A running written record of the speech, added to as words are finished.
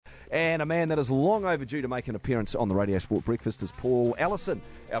And a man that is long overdue to make an appearance on the Radio Sport Breakfast is Paul Allison,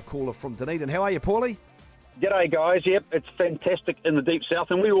 our caller from Dunedin. How are you, Paulie? G'day, guys. Yep, it's fantastic in the Deep South,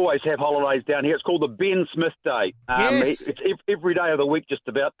 and we always have holidays down here. It's called the Ben Smith Day. Yes. It's every day of the week, just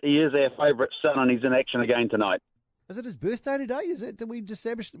about. He is our favourite son, and he's in action again tonight. Is it his birthday today? Is it? Did we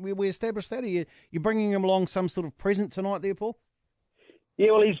establish that? Are you bringing him along some sort of present tonight there, Paul?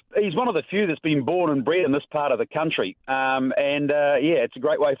 Yeah, well, he's one of the few that's been born and bred in this part of the country, it's a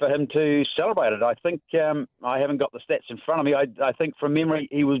great way for him to celebrate it. I think I haven't got the stats in front of me. I think from memory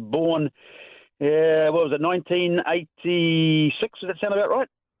he was born, 1986? Does that sound about right?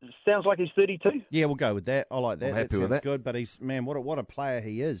 Sounds like he's 32. Yeah, we'll go with that. I like that. I'm happy that sounds with that. good. But what a player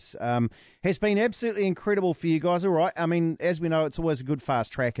he is. Has been absolutely incredible for you guys. All right. I mean, as we know, it's always a good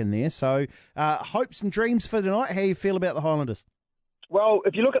fast track in there. So, hopes and dreams for tonight. How you feel about the Highlanders? Well,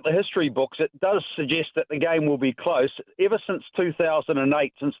 if you look at the history books, it does suggest that the game will be close. Ever since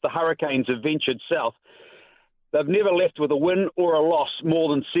 2008, since the Hurricanes have ventured south, they've never left with a win or a loss more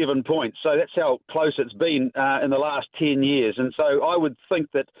than 7 points. So that's how close it's been in the last 10 years. And so I would think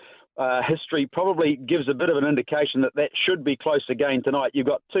that history probably gives a bit of an indication that should be close again tonight. You've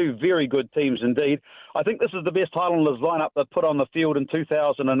got two very good teams indeed. I think this is the best Highlanders lineup they've put on the field in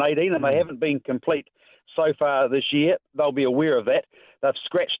 2018, and they haven't been complete so far this year. They'll be aware of that. They've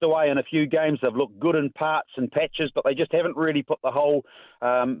scratched away in a few games. They've looked good in parts and patches, but they just haven't really put the whole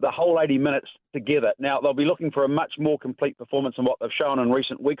 80 minutes together. Now, they'll be looking for a much more complete performance than what they've shown in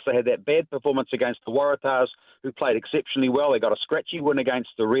recent weeks. They had that bad performance against the Waratahs, who played exceptionally well. They got a scratchy win against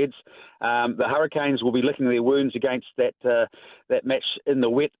the Reds. The Hurricanes will be licking their wounds against that match in the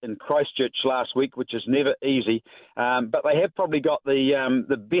wet in Christchurch last week, which is never easy. But they have probably got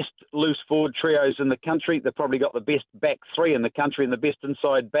the best loose forward trios in the country. They've probably got the best back three in the country and the best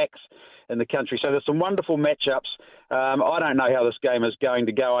inside backs in the country. So there's some wonderful matchups. I don't know how this game is going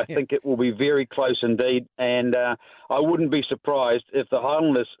to go. I think it will be very close indeed, and I wouldn't be surprised if the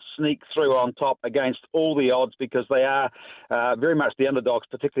Highlanders sneak through on top against all the odds, because they are very much the underdogs,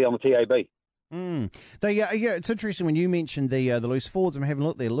 particularly on the TAB. It's interesting when you mentioned the loose forwards. I'm having a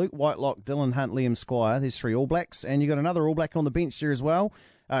look there. Luke Whitelock, Dylan Hunt, Liam Squire. There's three All Blacks, and you got another All Black on the bench there as well.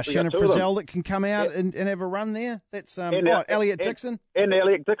 Shannon Frizzell that can come out and have a run there. That's Elliot Dixon. And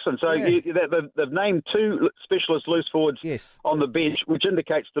Elliot Dixon. So they've named two specialist loose forwards on the bench, which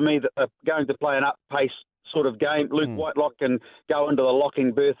indicates to me that they're going to play an up-pace sort of game. Luke Whitelock can go into the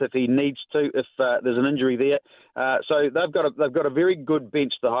locking berth if he needs to, if there's an injury there. So they've got a very good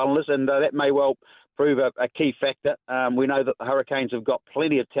bench, the Highlanders, and that may well prove a key factor. We know that the Hurricanes have got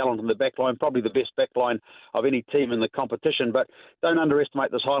plenty of talent in the back line, probably the best back line of any team in the competition, but don't underestimate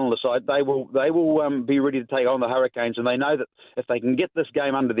this Highlander side. They will be ready to take on the Hurricanes, and they know that if they can get this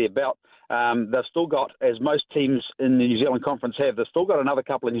game under their belt, they've still got, as most teams in the New Zealand Conference have, they've still got another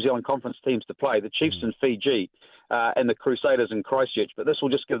couple of New Zealand Conference teams to play, the Chiefs in Fiji and the Crusaders in Christchurch. But this will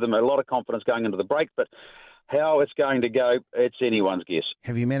just give them a lot of confidence going into the break. But how it's going to go, it's anyone's guess.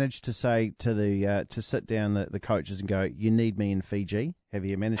 Have you managed to say to the to sit down the coaches and go, you need me in Fiji? Have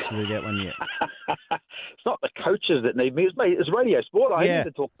you managed to do that one yet? It's not the coaches that need me. It's Radio Sport. I need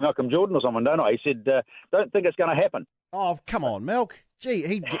to talk to Malcolm Jordan or someone, don't I? He said, don't think it's going to happen. Oh, come on, Malk. Gee,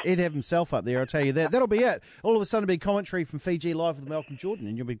 he'd have himself up there, I'll tell you that. That'll be it. All of a sudden, it'll be commentary from Fiji Live with Malcolm Jordan,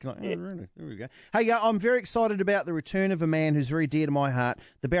 and you'll be like, oh, really? There we go. Hey, I'm very excited about the return of a man who's very dear to my heart,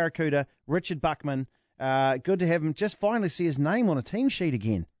 the Barracuda, Richard Buckman. Good to have him just finally see his name on a team sheet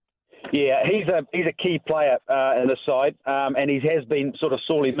again. Yeah, he's a key player in the side, and he has been sort of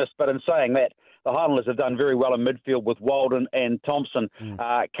sorely missed. But in saying that, the Highlanders have done very well in midfield with Walden and Thompson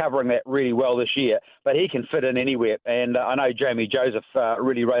covering that really well this year. But he can fit in anywhere. And I know Jamie Joseph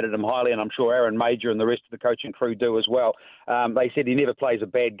really rated him highly, and I'm sure Aaron Major and the rest of the coaching crew do as well. They said he never plays a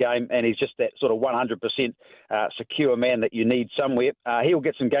bad game, and he's just that sort of 100% secure man that you need somewhere. He'll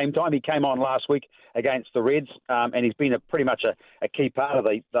get some game time. He came on last week against the Reds, and he's been pretty much a key part of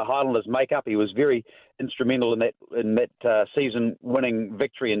the Highlanders' makeup. He was very instrumental in that season-winning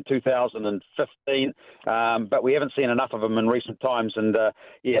victory in 2015, but we haven't seen enough of him in recent times. And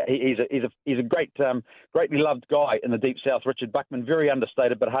he's a greatly loved guy in the Deep South. Richard Buckman, very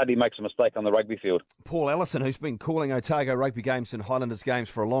understated, but hardly makes a mistake on the rugby field. Paul Allison, who's been calling Otago rugby games and Highlanders games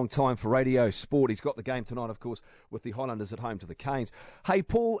for a long time for Radio Sport. He's got the game tonight, of course, with the Highlanders at home to the Canes. Hey,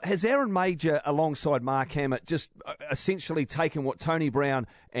 Paul, has Aaron Major, alongside Mark Hammett, just essentially taken what Tony Brown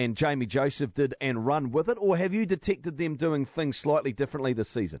and Jamie Joseph did and run with it, or have you detected them doing things slightly differently this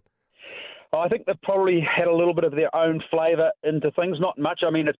season? I think they've probably had a little bit of their own flavour into things, not much. I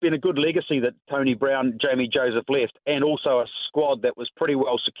mean, it's been a good legacy that Tony Brown, Jamie Joseph left, and also a squad that was pretty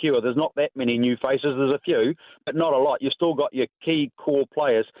well secure. There's not that many new faces. There's a few, but not a lot. You've still got your key core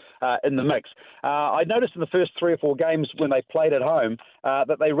players in the mix. I noticed in the first 3 or 4 games when they played at home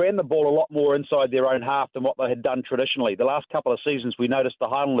that they ran the ball a lot more inside their own half than what they had done traditionally. The last couple of seasons, we noticed the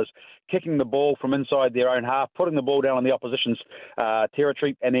Highlanders kicking the ball from inside their own half, putting the ball down on the opposition's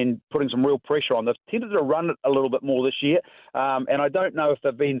territory, and then putting some real pressure on. They've tended to run it a little bit more this year, and I don't know if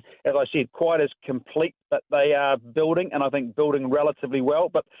they've been, as I said, quite as complete, but they are building, and I think building relatively well.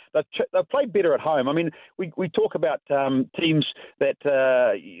 But they've played better at home. I mean, we talk about teams that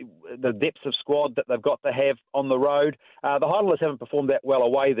the depth of squad that they've got to have on the road. The Highlanders haven't performed that well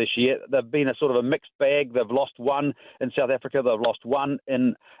away this year. They've been a sort of a mixed bag. They've lost one in South Africa. They've lost one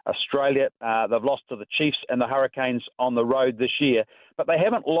in Australia. They've lost to the Chiefs and the Hurricanes on the road this year. But they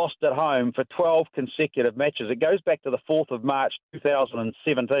haven't lost at home for 12 consecutive matches. It goes back to the 4th of March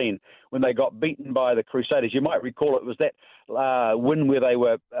 2017 when they got beaten by the Crusaders. You might recall it was that win where they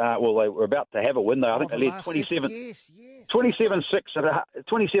were about to have a win. I think they led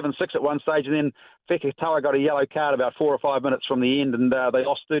 27-6 at one stage, and then Fekitoa got a yellow card about 4 or 5 minutes from the end, and they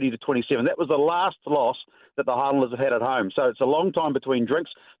lost 30-27. That was the last loss that the Highlanders have had at home. So it's a long time between drinks.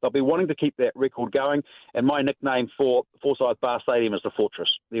 They'll be wanting to keep that record going, and my nickname for Forsyth Bar Stadium is the Fortress.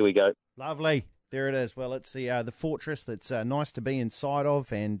 There we go. Lovely. There it is. Well, it's the Fortress that's nice to be inside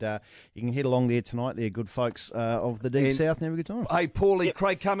of, and you can head along there tonight. They're good folks of the Deep South and have a good time. Hey, Paulie,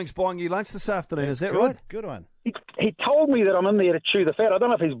 Craig Cummings buying you lunch this afternoon. Is that right? Good one. He told me that I'm in there to chew the fat. I don't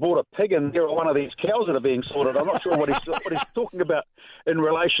know if he's bought a pig in there or one of these cows that are being slaughtered. I'm not sure what he's talking about in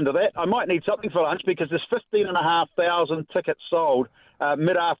relation to that. I might need something for lunch because there's 15,500 tickets sold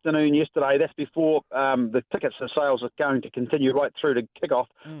mid-afternoon yesterday. That's before the tickets and sales are going to continue right through to kick-off.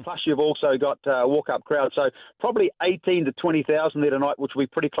 Plus, you've also got a walk-up crowd. So probably 18 to 20,000 there tonight, which will be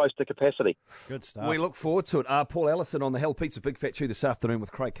pretty close to capacity. Good stuff. We look forward to it. Paul Allison on the Hell Pizza Big Fat Chew this afternoon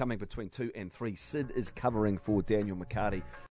with Craig coming between 2 and 3. Sid is covering for Daniel McCarty.